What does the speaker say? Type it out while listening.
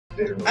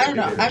I don't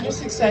know. I'm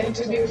just excited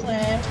to be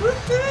playing.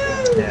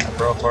 Woohoo! Yeah,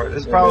 BroForce.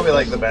 This is probably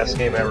like the best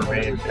game ever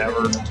made,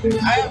 ever.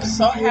 I am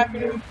so happy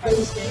to be playing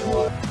this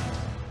game.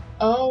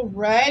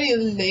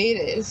 Alrighty,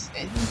 ladies.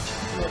 And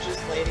well,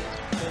 just ladies.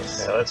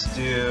 Because Yeah, let's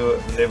do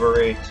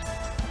Liberate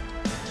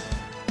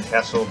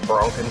Castle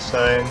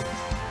Bronkenstein.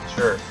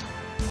 Sure.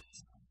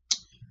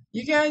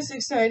 you guys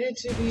excited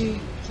to be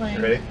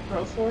playing Ready?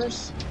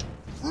 BroForce?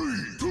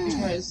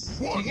 Because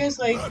do you guys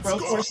like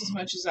BroForce as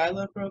much as I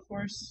love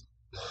BroForce?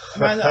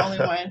 Am I the only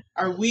one?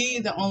 Are we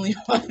the only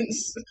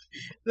ones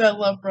that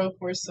love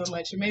BroForce so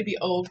much? It may be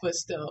old, but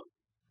still.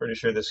 Pretty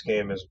sure this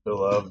game is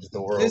beloved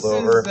the world This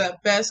over. is the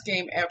best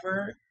game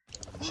ever.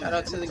 Shout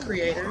out to the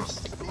creators.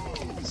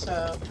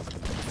 So,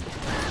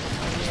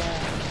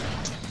 yeah.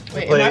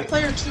 Wait, am I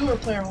player 2 or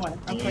player 1?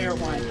 I'm player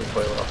 1.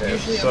 Okay,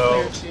 Usually I'm so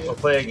player 2. we'll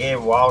play a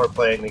game while we're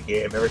playing the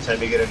game. Every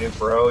time you get a new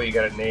bro, you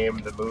gotta name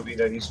the movie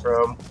that he's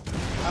from.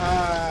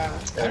 I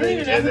don't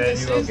even know and who then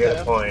this you will is, get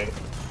though. a point.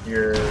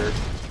 You're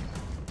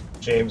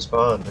James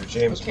Bond or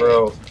James Okay,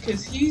 Bro.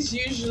 because he's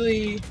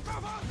usually...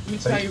 Let me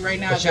tell you right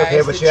now, But guys,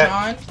 okay, but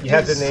John you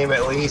have to is- name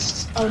at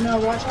least. Oh no,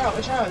 watch out,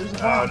 watch out. There's a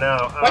Oh bomb.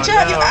 no! Watch oh,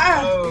 out! No.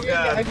 Ah! Oh You're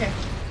god! good. Okay.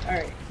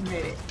 Alright, you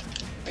made it.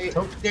 Wait,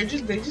 Oh. they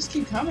just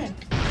keep coming.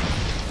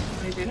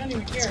 They don't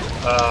even care.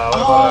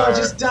 Oh, I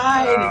just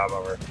died.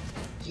 Bummer.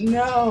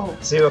 No.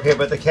 See, okay,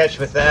 but the catch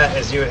with that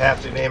is you would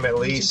have to name at You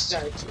just least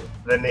died too.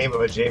 the name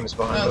of a James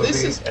Bond No, movie,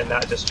 this is- and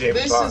not just James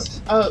This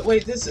Bond. is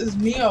wait, this is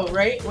Neo,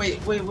 right? Wait,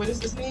 what is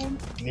his name?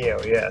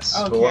 Neo, yes.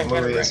 Okay, But what I got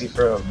it movie is right. he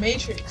from?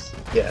 Matrix.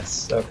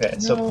 Yes. Okay. No,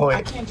 So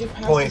I can't get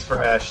past point this for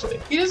part. Ashley.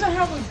 He doesn't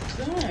have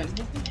a gun.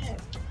 What the heck?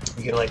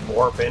 You can like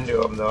warp into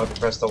him though. If you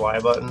press the Y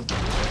button,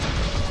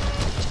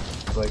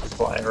 like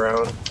fly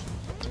around.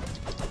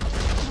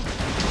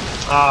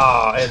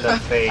 Ah, in the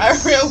face.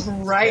 I reeled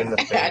right In the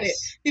at it.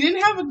 face. He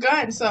didn't have a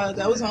gun, so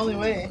that was the only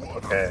way.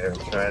 Okay,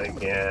 try it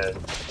again.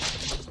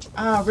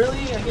 Ah, really?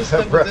 I get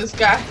stuck with this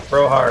guy.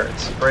 Bro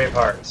hearts, brave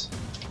hearts.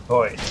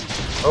 Point.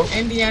 Oh,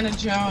 Indiana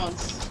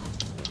Jones.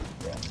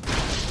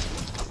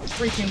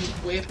 Freaking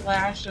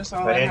whiplash, that's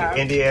all but I have.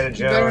 Indiana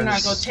You better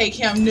not go Jones. take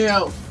him,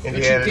 no. Don't you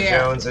Indiana dare.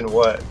 Jones and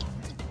what?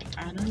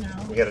 I don't know.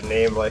 We got a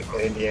name like an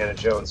Indiana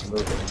Jones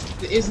movie.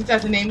 Isn't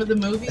that the name of the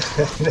movie?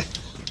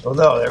 Well,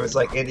 no, there was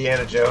like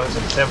Indiana Jones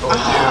and Temple of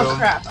Oh Doom.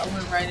 crap, I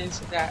went right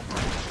into that.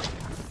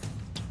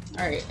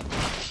 Alright.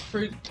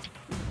 For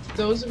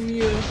those of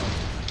you,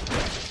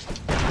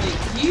 like,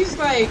 he's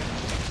like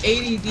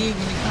ADD when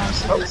it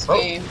comes to this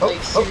game.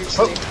 Like,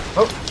 seriously.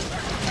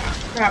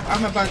 Crap,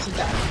 I'm about to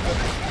die.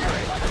 Okay,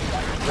 alright.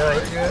 No,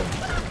 you're good.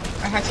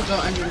 I had to go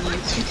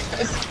underneath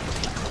because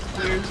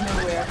there's no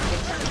way I could.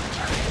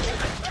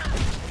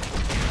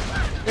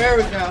 There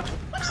we go.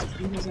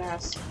 Beat his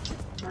ass.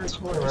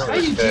 Hardcore. That's how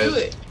you do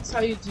it. That's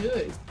how you do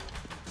it.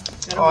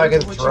 Oh, I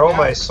can throw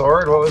my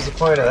sword? What was the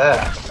point of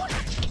that?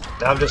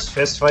 Now I'm just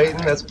fist fighting?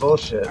 That's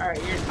bullshit.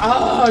 Alright,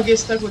 oh, I get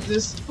stuck with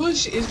this.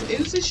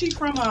 Isn't she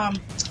from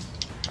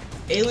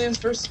Aliens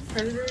vs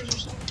Predators or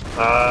something?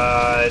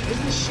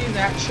 Isn't she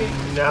that chick?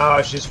 No,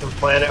 she's from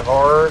Planet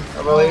Horror,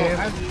 I believe. Oh,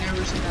 I've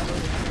never seen that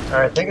movie. Or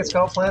I think it's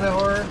called Planet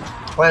Horror?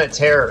 Planet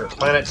Terror.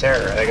 Planet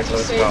Terror, I think it's what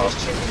it's Say called.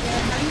 this chick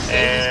again. How do you say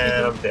And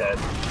this? I'm dead.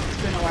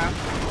 It's been a while.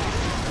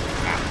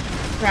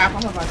 Crap,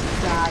 I'm about to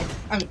die.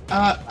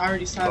 I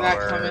already saw that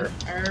coming.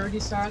 I already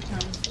saw it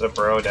coming. There's a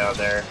bro down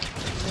there.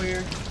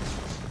 Where?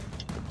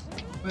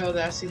 Well,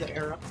 I see the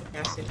arrow. Okay,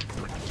 I see it.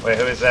 Wait,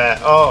 who is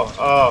that? Oh.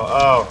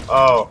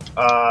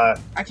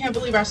 I can't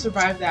believe I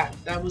survived that.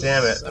 That was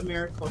Damn it. a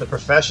miracle. The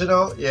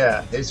Professional?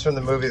 Yeah, he's from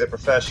the movie The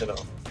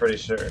Professional. Pretty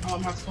sure. Oh,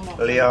 my phone.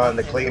 Leon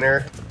the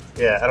Cleaner.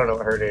 Yeah, I don't know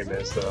what her name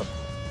is though.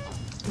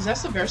 Is that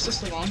Sylvester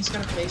Stallone? He's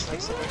got a face like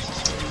Sylvester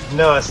Stallone.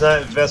 No, it's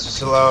not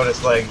Sylvester Stallone.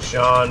 It's like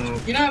Jean.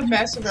 You know, I've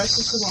met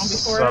Sylvester Stallone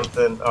before.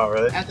 Something. Oh,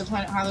 really? At the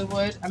Planet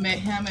Hollywood. I met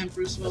him and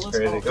Bruce Willis. That's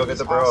crazy. Oh, Go it get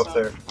the was bro up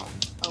awesome. there.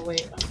 Oh,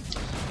 wait.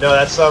 No,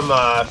 that's some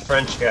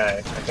French guy.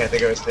 I can't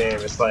think of his name.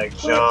 It's like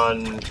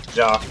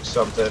Jean-Jacques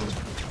something.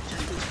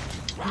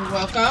 You're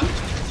welcome.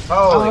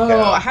 Holy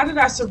cow. How did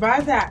I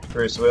survive that?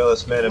 Bruce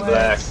Willis, Men in What?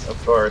 Black,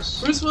 of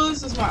course. Bruce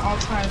Willis is my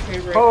all-time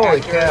favorite Holy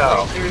actor.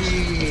 cow. Like, there's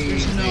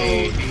Easy, no...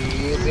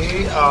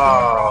 easy.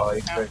 Oh,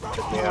 you picked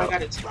me I out.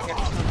 gotta turn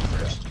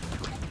first.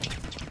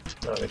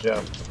 Oh, good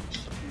job.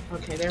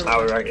 Okay, there we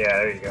Oh, go. right, yeah,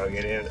 there you go.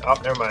 Get in. Oh,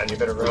 never mind. You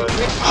better run.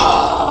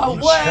 Oh,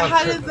 You what? jumped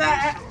How did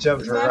that?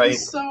 Jumped That right,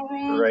 is so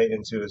wrong. right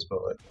into his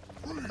bullet.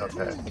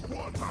 Okay.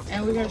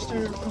 And we gotta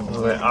start from the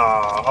Wait, beginning.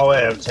 oh,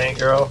 wait, I'm Tank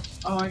Girl.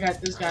 Oh, I got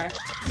this guy.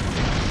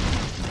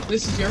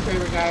 This is your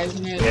favorite guy,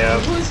 isn't it? Yeah.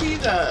 Who is he?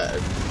 The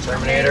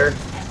Terminator.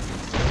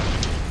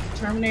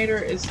 Terminator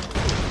is.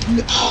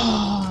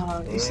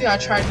 Oh, you see, I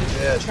tried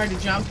Yeah. to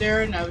jump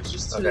there, and I was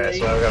just too Okay, late.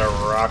 so I've got a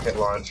rocket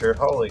launcher.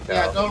 Holy cow.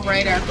 Yeah, go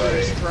right after buddy.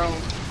 this drone.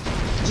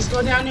 Just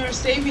go down there and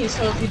save me,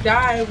 so if you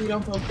die, we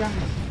don't both die.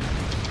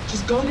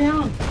 Just go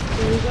down.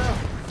 There we go.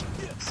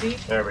 See?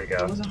 There we It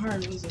go. wasn't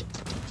hard, was it?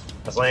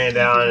 I was laying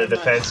down in a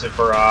defensive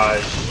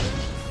barrage.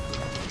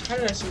 How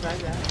did I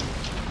survive that?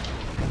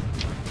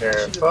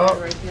 Should've Careful.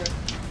 died right there.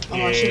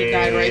 Oh, I should have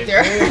died right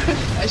there.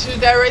 I should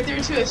have died right there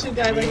too. I should have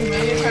died like a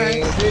million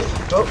times.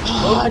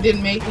 Oh, I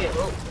didn't make it.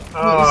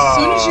 As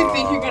soon as you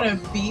think you're gonna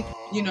beat,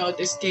 you know,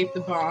 escape the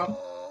bomb,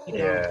 you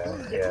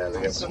don't. Yeah,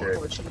 we get so screwed.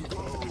 unfortunate.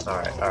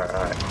 Alright. Okay,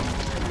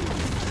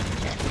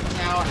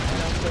 now I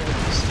don't feel like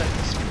I'm stuck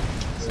this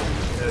one.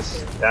 This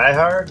Die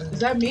Hard? Is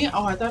that me?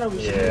 Oh, I thought I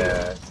was you.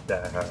 Yeah, it's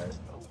Die Hard.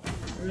 I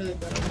really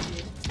thought it was you.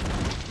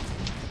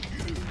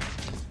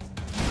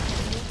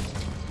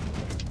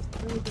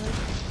 There we go.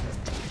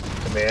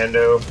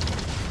 Commando. No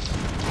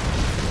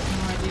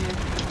idea.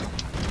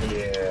 I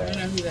Yeah. don't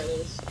know who that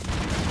is.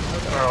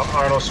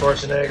 Arnold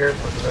Schwarzenegger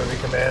from the movie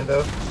Commando.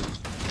 Oh,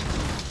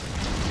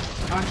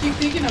 I keep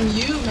thinking I'm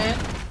you, man.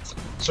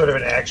 Sort of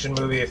an action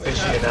movie Down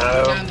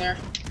aficionado. there. I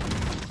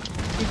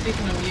keep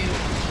thinking I'm you.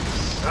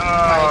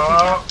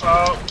 Oh,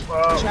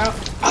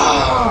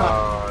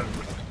 Oh,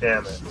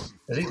 damn it.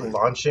 Is he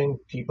launching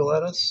people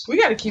at us? we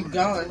gotta keep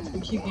going. We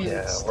keep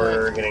getting stuck.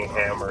 We're getting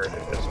hammered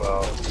as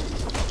well.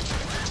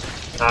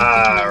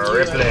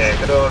 Ripley. Ripley.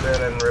 Good old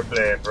Ellen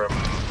Ripley from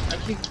I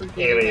keep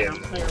forgetting Alien.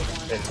 that I'm player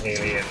one. In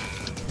Alien,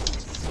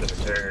 The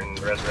Return,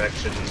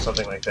 Resurrection,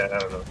 something like that. I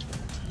don't know.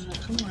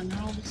 Come on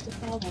now, what's the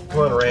problem? Come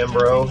on,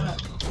 Rambro.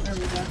 There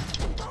we go.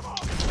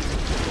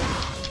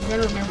 You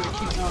gotta remember to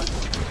keep going.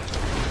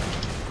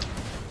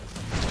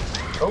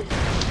 Oh.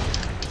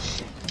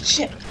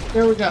 Shit.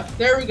 There we go.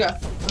 There we go.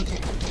 Okay.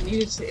 I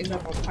needed to end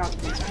up on top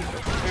of these people.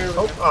 There we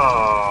go.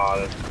 Oh,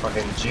 the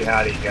fucking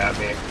jihadi got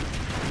me.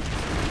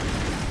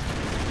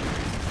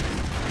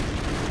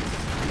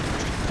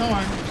 Come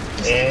on.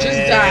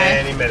 Just die.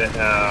 Any minute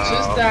now.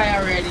 Just die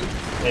already.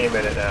 Any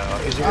minute now.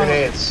 Use your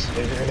grenades.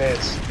 Use your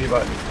grenades. B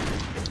button. Oh,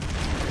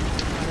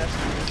 that's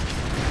not good.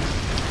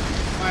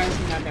 Why is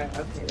he not dead?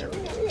 Okay, there we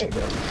go. There you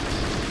go.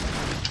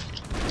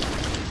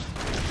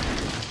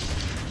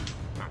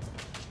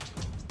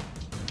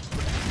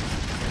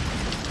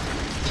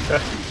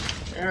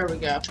 There we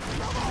go.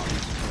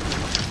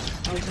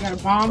 Oh, you got a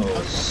bomb? Oh,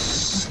 Okay.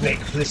 Snake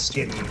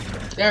Plissken.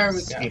 There we go.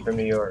 Escape from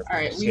New York.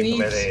 Alright, we Escape need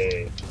from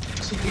LA.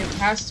 to get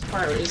past the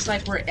part. It's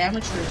like we're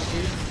amateurs,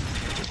 dude.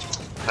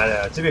 I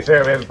know. To be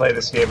fair, we haven't played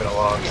this game in a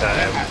long time.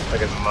 Yeah.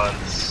 Like in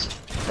months,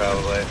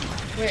 probably.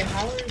 Wait,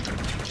 how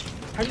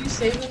do you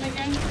save them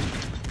again?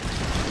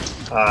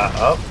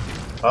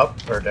 Up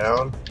or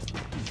down?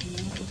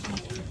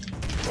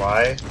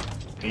 Y?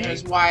 B?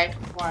 There's Y.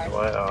 Y?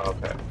 Oh,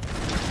 okay.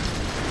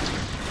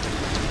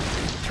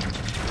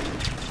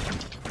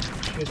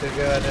 Shoot the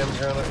goddamn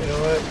granite. You know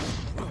what?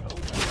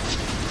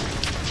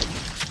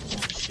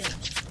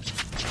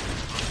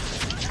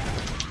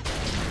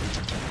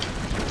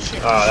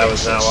 Oh, that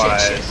was not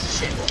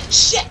wise.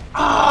 Shit!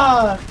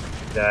 Ah!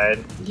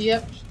 Died?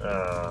 Yep.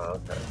 Oh,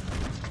 okay.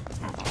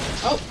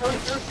 Oh, hurry.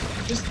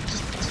 Just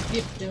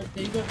yep, there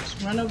you go.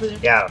 Just run over there.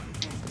 Yeah.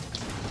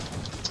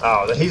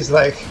 Oh, he's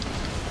like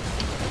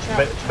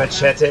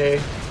machete.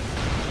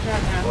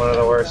 One of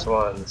the worst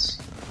ones.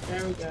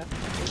 There we go.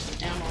 There's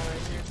some ammo right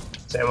there.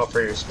 It's ammo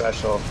for your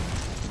special.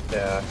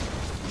 Yeah.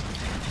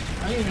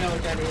 I don't even know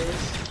what that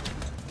is.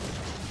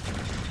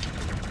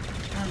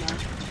 I don't know.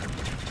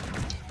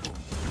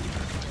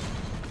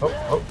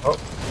 Oh.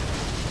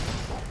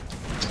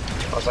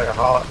 Oh, it's like a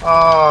hollow.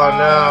 Oh,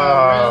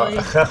 no!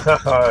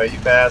 Really? You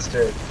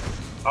bastard.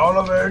 I'll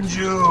avenge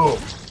you!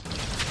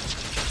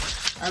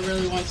 I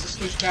really want to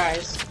switch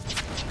guys.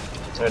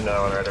 There's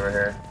another one right over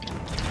here.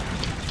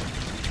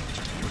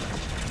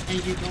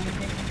 And you going to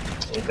hit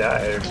He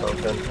died or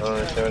something. I don't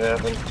understand what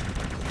happened.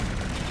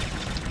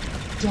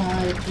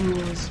 Die,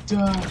 fools,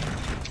 die.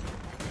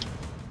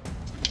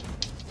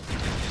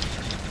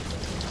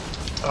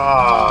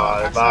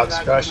 Oh, the box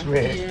crushed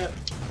me. Yep.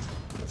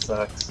 That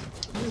sucks.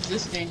 What is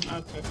this thing?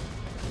 Okay.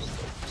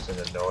 Just an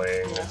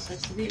annoying. Yeah,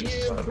 sucks to be you,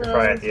 We're bro.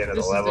 probably at the end of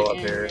the This is level up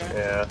end, here. yeah.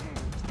 Yeah.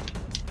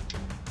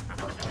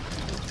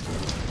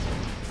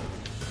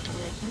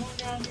 Come on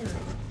down here.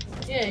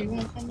 Yeah, you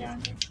want to come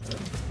down here?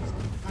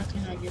 How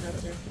can I get up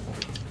there?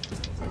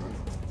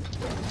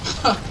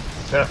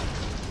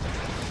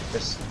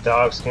 This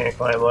dogs can't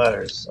climb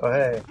ladders. Oh,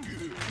 hey.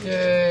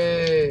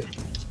 Yay!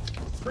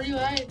 Free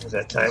light. Is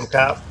that Time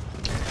Cop?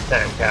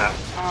 Time Cop.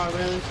 Oh,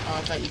 really? Oh,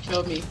 I thought you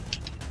killed me.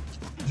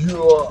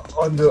 You are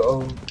under I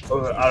don't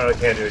know, I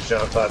can't do a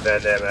Jean-Claude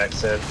Van Damme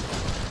accent.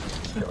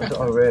 You're under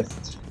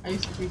arrest. I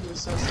used to think it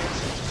was so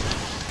sexy.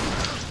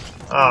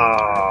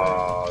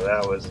 Oh,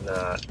 that was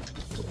not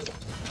cool.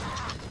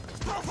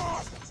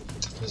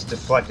 Just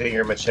deflecting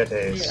your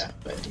machetes. Yeah,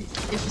 but at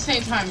the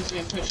same time, he's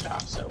being pushed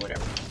off, so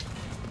whatever.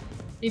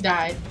 He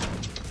died,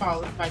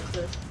 followed by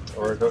Cliff.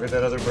 Or go get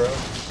that other bro.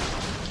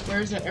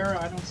 Where's the arrow?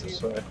 I don't see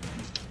This it. way.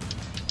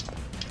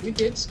 We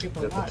did skip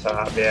a At the lot.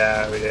 top,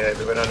 yeah, we did.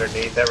 We went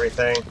underneath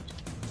everything.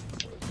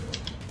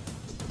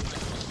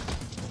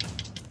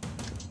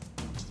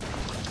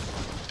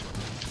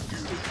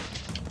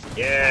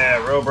 Yeah,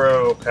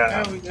 Robro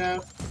Cop. There we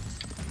go.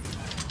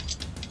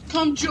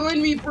 Come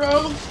join me,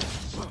 bro.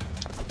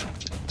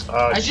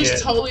 Oh, I shit.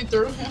 just totally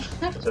threw him.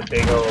 There's a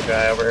big old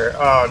guy over here.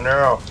 Oh,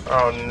 no.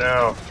 Oh,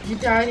 no. You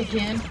died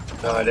again.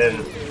 No, I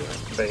didn't.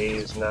 But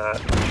he's not.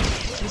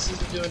 This is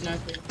doing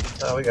nothing.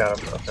 Oh, we got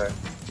him. Okay.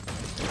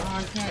 Oh,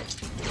 I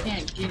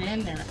can't get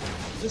in there.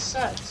 This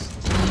sucks.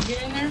 Can you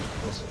get in there?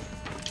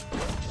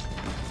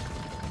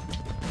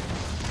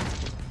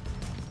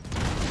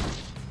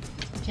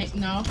 Can't,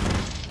 no.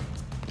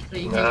 But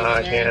you can't No,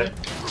 I get in there can't.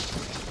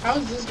 either. How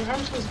is this? How am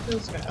I supposed to kill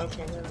this guy?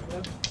 Okay, there we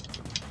go.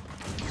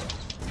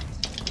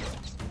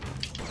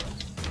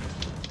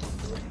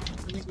 I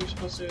think we're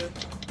supposed to. Do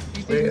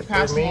you think we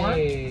passed more?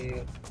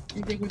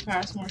 You think we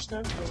passed more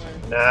stuff? Or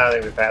what? Nah, I don't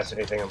think we passed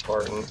anything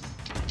important.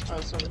 Oh,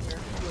 it's over here.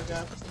 Here we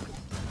go.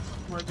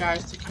 More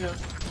guys to kill.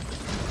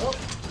 Oh!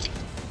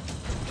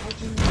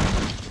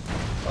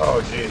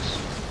 Oh, jeez.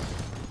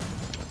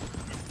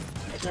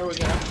 There we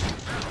go.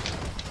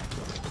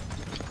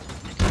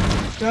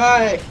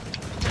 Die!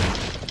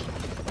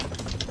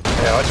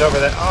 Yeah, watch over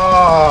there.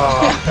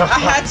 Oh! I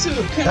had to.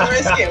 Couldn't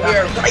risk it. We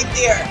were right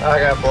there. I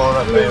got blown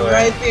up We were anyway.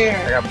 right there.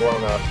 I got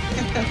blown up.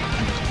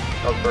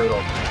 That was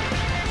brutal.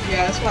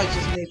 Yeah, that's why I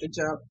just made the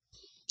jump.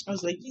 I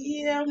was like,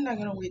 yeah, I'm not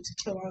gonna wait to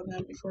kill all of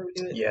them before we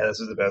do it. Yeah, this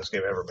is the best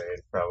game ever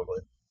made,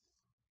 probably.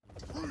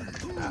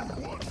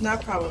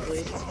 Not probably.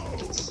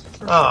 It's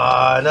for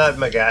Aw, not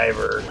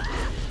MacGyver. sure.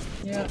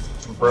 Yeah.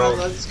 Bro, I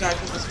love this guy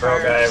because his Bro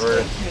fire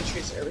Guyver.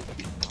 penetrates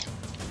everything.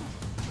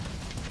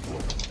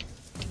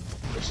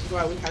 Which is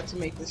why we had to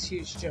make this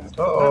huge jump. What's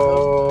going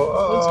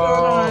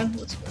on?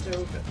 What's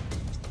going on?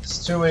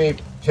 It's too many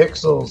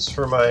pixels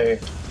for my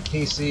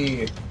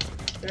PC.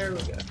 There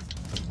we go.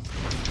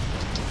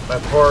 My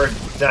poor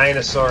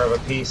dinosaur of a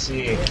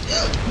PC.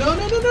 No.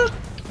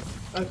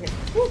 Okay.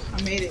 Whew,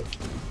 I made it.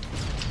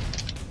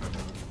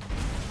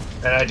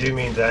 And I do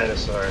mean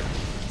dinosaur.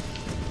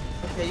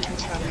 Okay, you can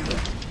try me.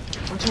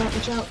 Watch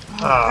out. Oh,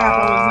 crap,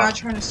 I was not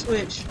trying to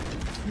switch.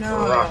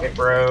 No. Rocket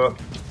bro.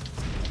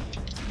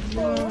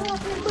 No.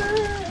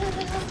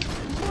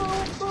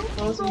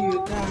 Both of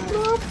you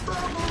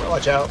die.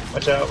 Watch out.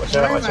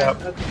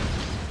 Okay.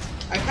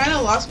 I kind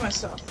of lost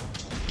myself.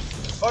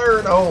 Fire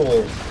in the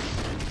hole.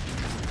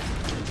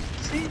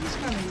 See, he's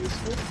kind of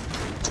useful.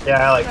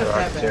 Yeah, I like the Not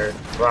that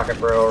Rocketeer. Rocket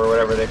bro or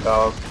whatever they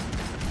call him.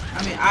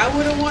 I mean, I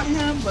wouldn't want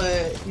him,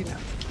 but, you know.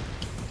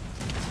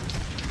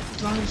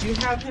 As long as you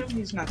have him,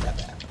 he's not that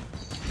bad.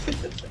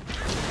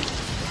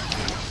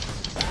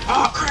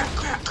 Oh,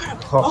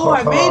 crap. Oh,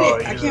 I made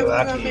it. I can't believe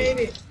I made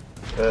it.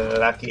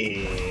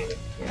 Lucky.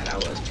 Yeah, that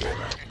was true.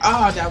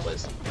 Oh, that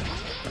was.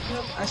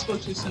 Nope, I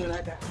spoke too soon.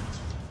 I died.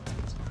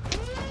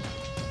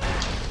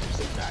 There's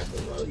a guy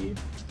below you.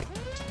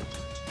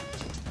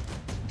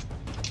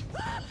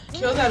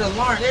 Kill that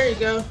alarm. There you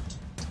go.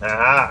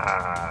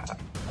 Ah.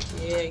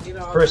 Yeah, get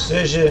off.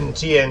 Precision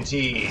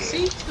TNT.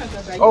 See? It's not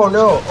that bad. Oh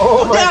no!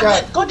 Oh my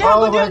god! Go down,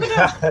 oh my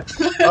god!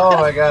 Oh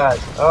my god!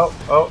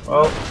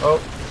 Oh!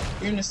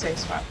 You're in a safe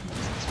spot.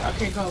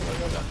 Okay, go.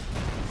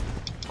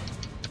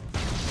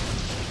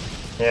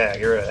 Yeah,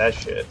 get rid of that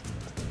shit.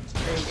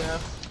 There you go.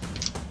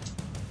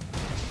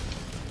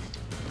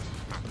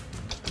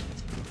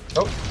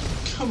 Oh!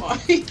 Come on.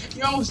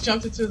 You almost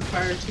jumped into the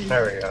fire too.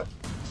 There we go.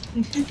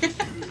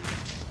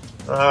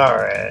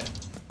 Alright.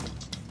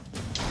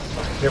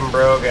 Fucking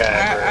bro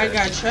guy. I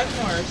got Chuck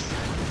Norris.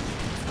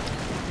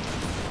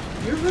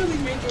 You're really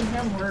making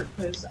him work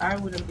because I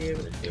wouldn't be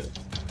able to do it.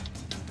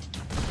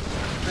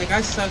 Like,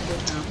 I suck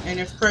with him, and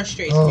it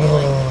frustrates me.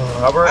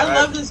 Like, I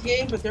love this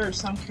game, but there are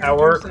some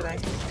characters that I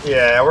hate.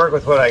 Yeah, I work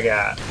with what I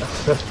got.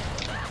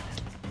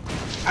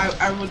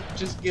 I would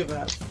just give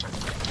up.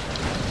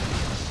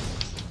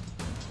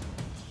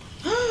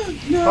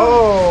 No!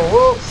 Oh,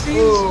 whoop! See,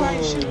 this is why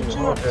you shouldn't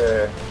jump.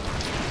 Okay.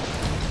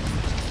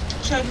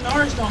 Chuck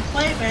Norris don't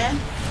play, man.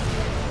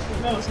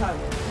 He knows how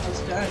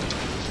it's done.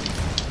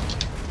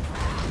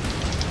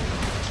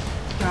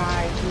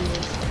 Die,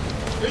 please.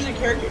 There's a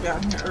character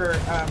down here, or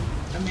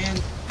a man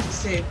to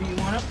save. Do you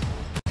want him?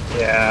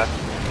 Yeah.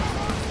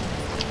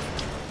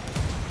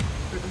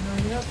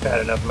 Got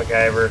enough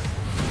MacGyver.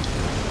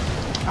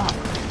 Oh.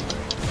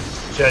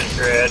 Judge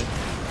Dredd.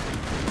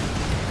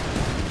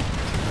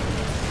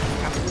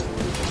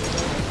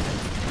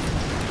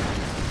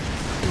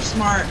 You're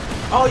smart.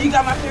 Oh, you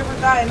got my favorite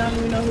guy, and I don't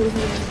even know who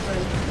he is, but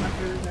he's my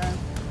favorite guy.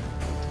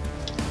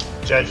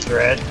 Judge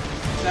Dredd.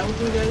 Is that who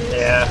that is?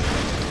 Yeah.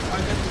 Oh, I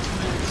got the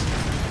twins.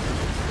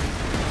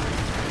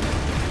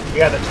 You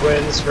got the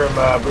twins from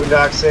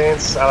Boondock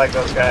Saints. I like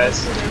those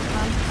guys. Where they're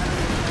from?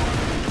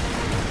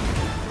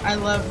 I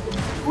love.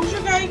 Who's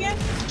your guy again?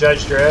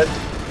 Judge Dredd.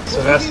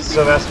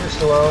 Sylvester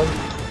Stallone.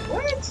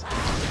 What?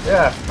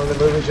 Yeah, from the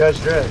movie Judge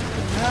Dredd. I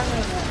don't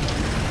know that.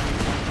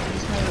 I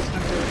just know that's my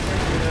favorite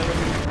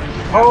character.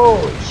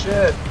 Holy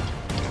shit.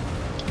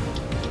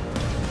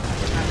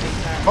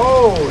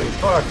 Holy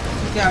fuck.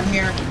 He's down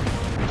here.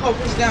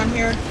 Cobra's down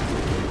here.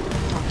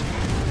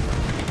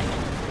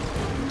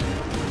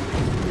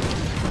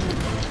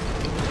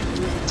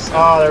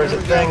 Oh, there was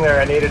a thing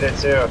there. I needed it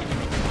too.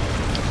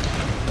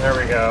 There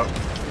we go.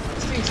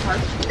 This thing's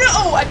hard.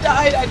 No! I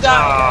died! I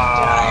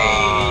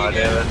died!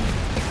 Damn it.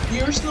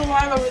 You were still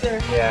alive over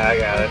there. Yeah, I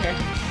got Okay.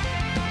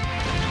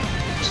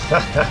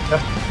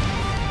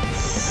 it.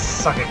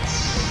 Suck it.